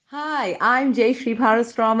Hi, I'm Jayshree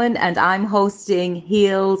Parasraman and I'm hosting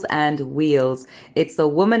Heels and Wheels. It's a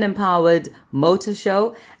woman empowered motor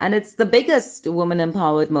show and it's the biggest woman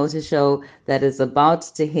empowered motor show that is about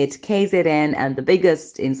to hit KZN and the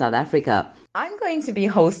biggest in South Africa. I'm going to be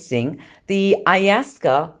hosting the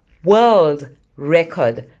Ayaska World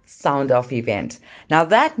Record Sound Off event. Now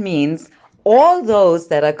that means all those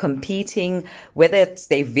that are competing, whether it's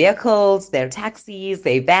their vehicles, their taxis,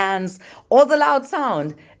 their vans, or the loud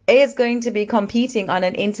sound, is going to be competing on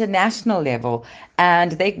an international level.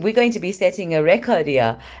 And we're going to be setting a record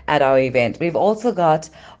here at our event. We've also got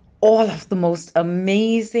all of the most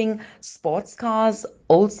amazing sports cars,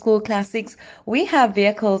 old school classics. We have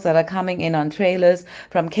vehicles that are coming in on trailers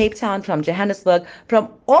from Cape Town, from Johannesburg, from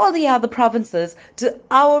all the other provinces to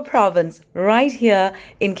our province right here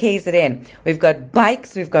in KZN. We've got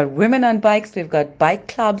bikes, we've got women on bikes, we've got bike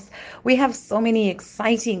clubs. We have so many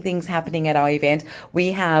exciting things happening at our event.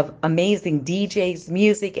 We have amazing DJs,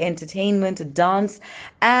 music, entertainment, dance,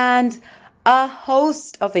 and a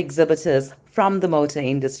host of exhibitors from the motor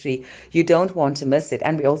industry. You don't want to miss it.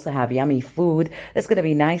 And we also have yummy food. There's going to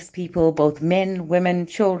be nice people, both men, women,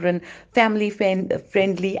 children, friendly,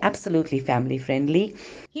 absolutely family friendly.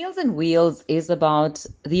 Heels and Wheels is about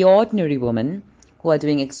the ordinary woman who are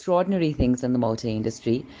doing extraordinary things in the motor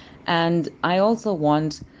industry. And I also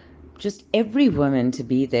want just every woman to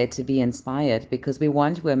be there to be inspired because we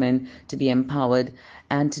want women to be empowered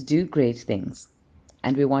and to do great things.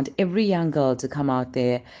 And we want every young girl to come out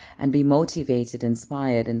there and be motivated,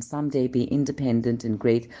 inspired, and someday be independent and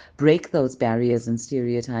great, break those barriers and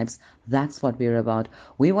stereotypes. That's what we're about.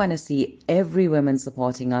 We want to see every woman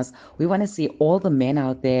supporting us. We want to see all the men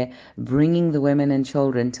out there bringing the women and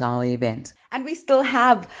children to our event. And we still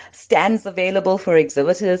have stands available for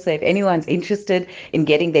exhibitors. So if anyone's interested in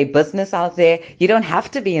getting their business out there, you don't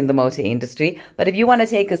have to be in the motor industry. But if you want to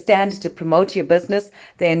take a stand to promote your business,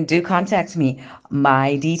 then do contact me.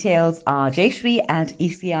 My details are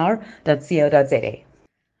jshri@ecr.co.za.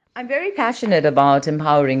 I'm very passionate about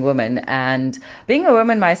empowering women and being a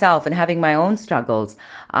woman myself and having my own struggles.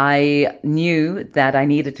 I knew that I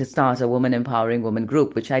needed to start a woman empowering women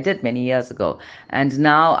group, which I did many years ago. And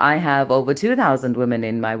now I have over 2,000 women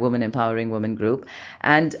in my woman empowering women group.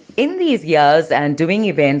 And in these years and doing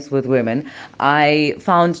events with women, I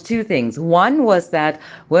found two things. One was that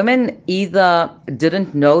women either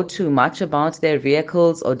didn't know too much about their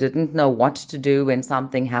vehicles or didn't know what to do when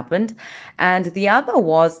something happened. And the other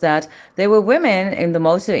was that there were women in the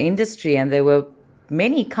motor industry and there were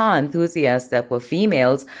many car enthusiasts that were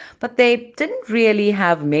females, but they didn't really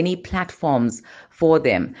have many platforms for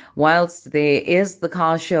them. Whilst there is the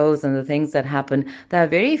car shows and the things that happen, there are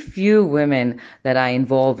very few women that are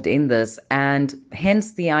involved in this, and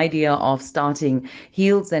hence the idea of starting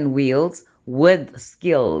Heels and Wheels with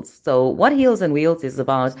skills. So what Heels and Wheels is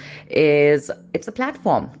about is it's a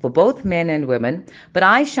platform for both men and women, but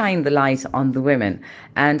I shine the light on the women.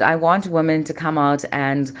 And I want women to come out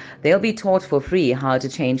and they'll be taught for free how to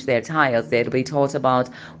change their tires. They'll be taught about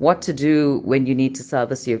what to do when you need to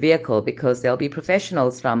service your vehicle because there'll be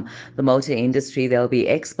professionals from the motor industry. There'll be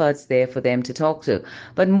experts there for them to talk to.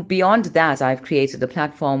 But beyond that, I've created a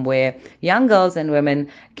platform where young girls and women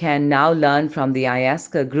can now learn from the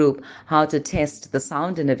Ayaska group how to test the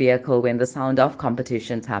sound in a vehicle when the sound off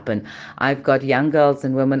competitions happen. I've got young girls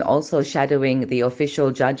and women also shadowing the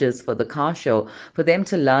official judges for the car show for them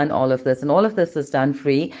to learn all of this. And all of this is done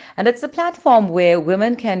free. And it's a platform where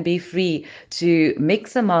women can be free to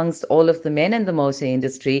mix amongst all of the men in the motor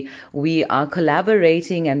industry. We are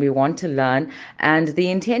collaborating and we want to learn. And the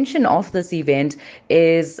intention of this event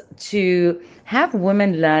is to have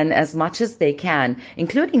women learn as much as they can,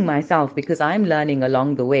 including myself, because I'm learning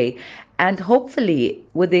along the way. And hopefully,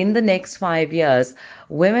 within the next 5 years,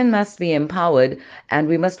 women must be empowered and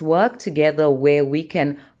we must work together where we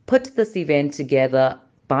can put this event together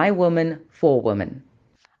by women for women.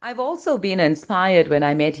 I've also been inspired when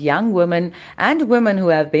I met young women and women who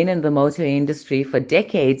have been in the motor industry for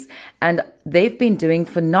decades and they've been doing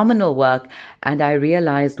phenomenal work. And I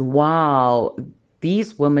realized, wow,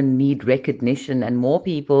 these women need recognition and more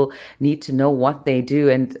people need to know what they do.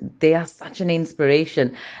 And they are such an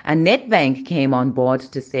inspiration. And Nedbank came on board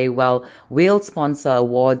to say, well, we'll sponsor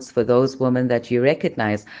awards for those women that you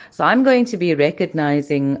recognize. So I'm going to be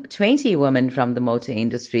recognizing 20 women from the motor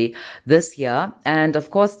industry this year. And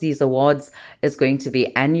of course, these awards is going to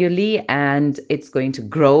be annually and it's going to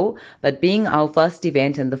grow. But being our first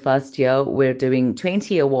event in the first year, we're doing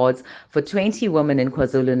 20 awards for 20 women in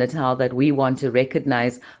KwaZulu-Natal that we want to recognize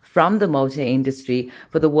from the motor industry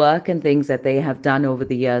for the work and things that they have done over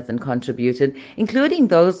the years and contributed, including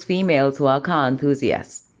those females who are car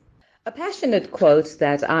enthusiasts. A passionate quote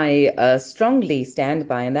that I strongly stand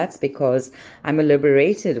by, and that's because I'm a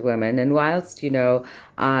liberated woman. And whilst,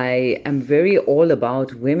 I am very all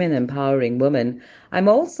about women empowering women, I'm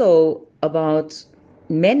also about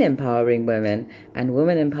men empowering women and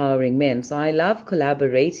women empowering men. So I love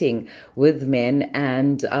collaborating with men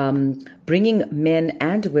and bringing men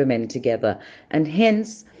and women together. And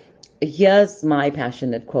hence, here's my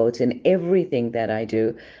passionate quote in everything that I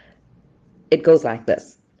do. It goes like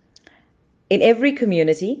this. In every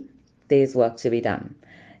community, there is work to be done.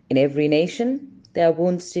 In every nation, there are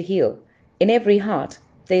wounds to heal. In every heart,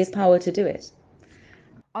 there is power to do it.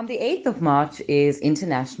 On the 8th of March is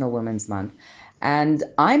International Women's Month, and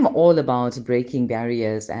I'm all about breaking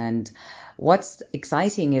barriers. And what's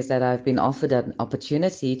exciting is that I've been offered an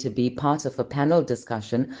opportunity to be part of a panel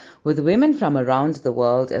discussion with women from around the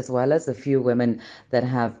world, as well as a few women that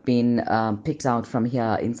have been picked out from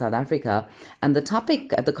here in South Africa. And the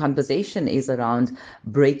topic, the conversation is around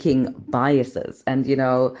breaking biases. And,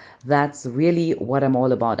 that's really what I'm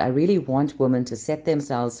all about. I really want women to set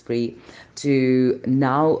themselves free, to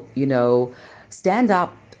now, stand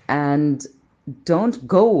up and don't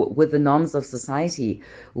go with the norms of society.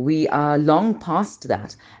 We are long past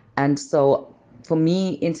that. And so for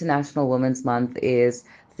me, International Women's Month is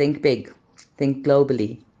think big, think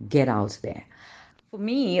globally, get out there. For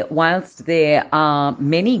me, whilst there are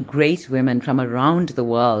many great women from around the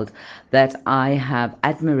world that I have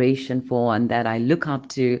admiration for and that I look up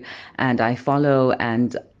to and I follow,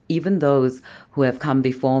 and even those who have come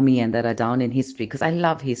before me and that are down in history, because I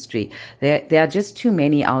love history. There are just too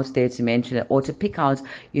many out there to mention it or to pick out,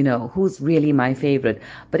 who's really my favorite.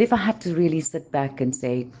 But if I had to really sit back and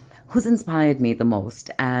say, who's inspired me the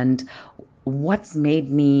most and what's made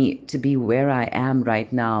me to be where I am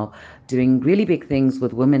right now, doing really big things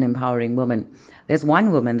with women empowering women. There's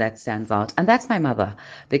one woman that stands out, and that's my mother,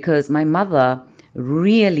 because my mother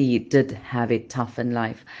really did have it tough in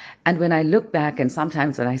life. And when I look back, and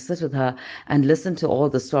sometimes when I sit with her and listen to all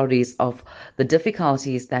the stories of the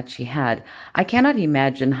difficulties that she had, I cannot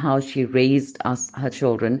imagine how she raised us, her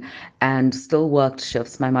children, and still worked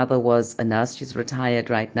shifts. My mother was a nurse, she's retired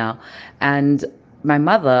right now. And my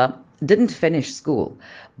mother didn't finish school,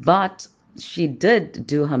 but she did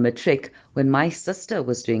do her matric when my sister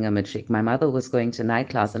was doing a matric. My mother was going to night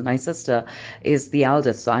class, and my sister is the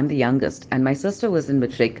eldest, so I'm the youngest. And my sister was in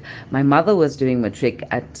matric. My mother was doing matric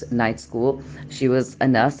at night school. She was a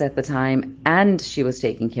nurse at the time, and she was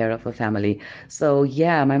taking care of her family. So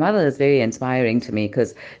yeah, my mother is very inspiring to me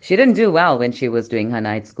because she didn't do well when she was doing her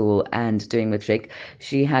night school and doing matric.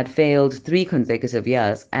 She had failed 3 consecutive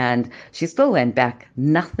years, and she still went back.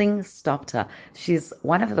 Nothing stopped her. She's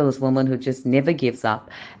one of those women who just never gives up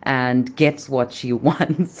and gets what she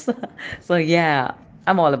wants. So yeah,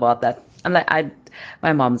 I'm all about that.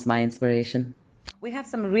 My mom's my inspiration. We have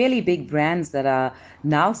some really big brands that are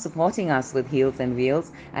now supporting us with Heels and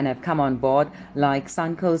Wheels and have come on board, like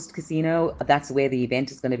Suncoast Casino. That's where the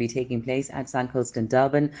event is going to be taking place, at Suncoast in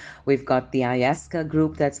Durban. We've got the Ayaska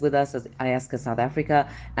group that's with us, as Ayaska South Africa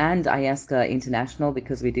and Ayaska International,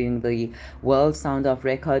 because we're doing the World Sound Off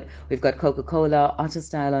record. We've got Coca-Cola, Otter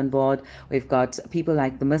Style on board. We've got people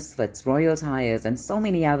like the Misfits, Royal Tires, and so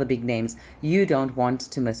many other big names. You don't want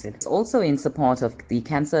to miss it. It's also in support of the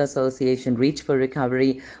Cancer Association, Reach for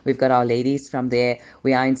Recovery. We've got our ladies from there.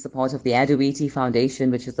 We are in support of the Aduiti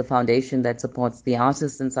Foundation, which is the foundation that supports the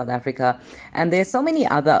artists in South Africa. And there's so many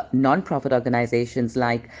other non-profit organizations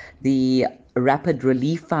like the Rapid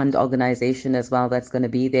Relief Fund organization as well that's going to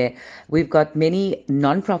be there. We've got many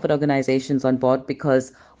non-profit organizations on board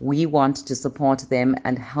because we want to support them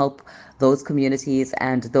and help those communities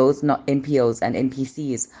and those NPOs and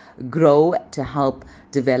NPCs grow to help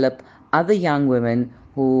develop other young women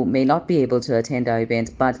who may not be able to attend our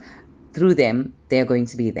event, but through them, they're going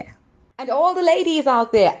to be there. And all the ladies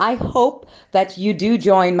out there, I hope that you do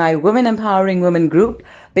join my Women Empowering Women group,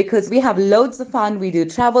 because we have loads of fun. We do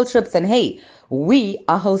travel trips, and hey, we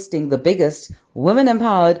are hosting the biggest women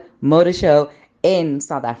empowered motor show in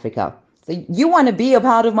South Africa. So you want to be a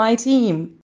part of my team.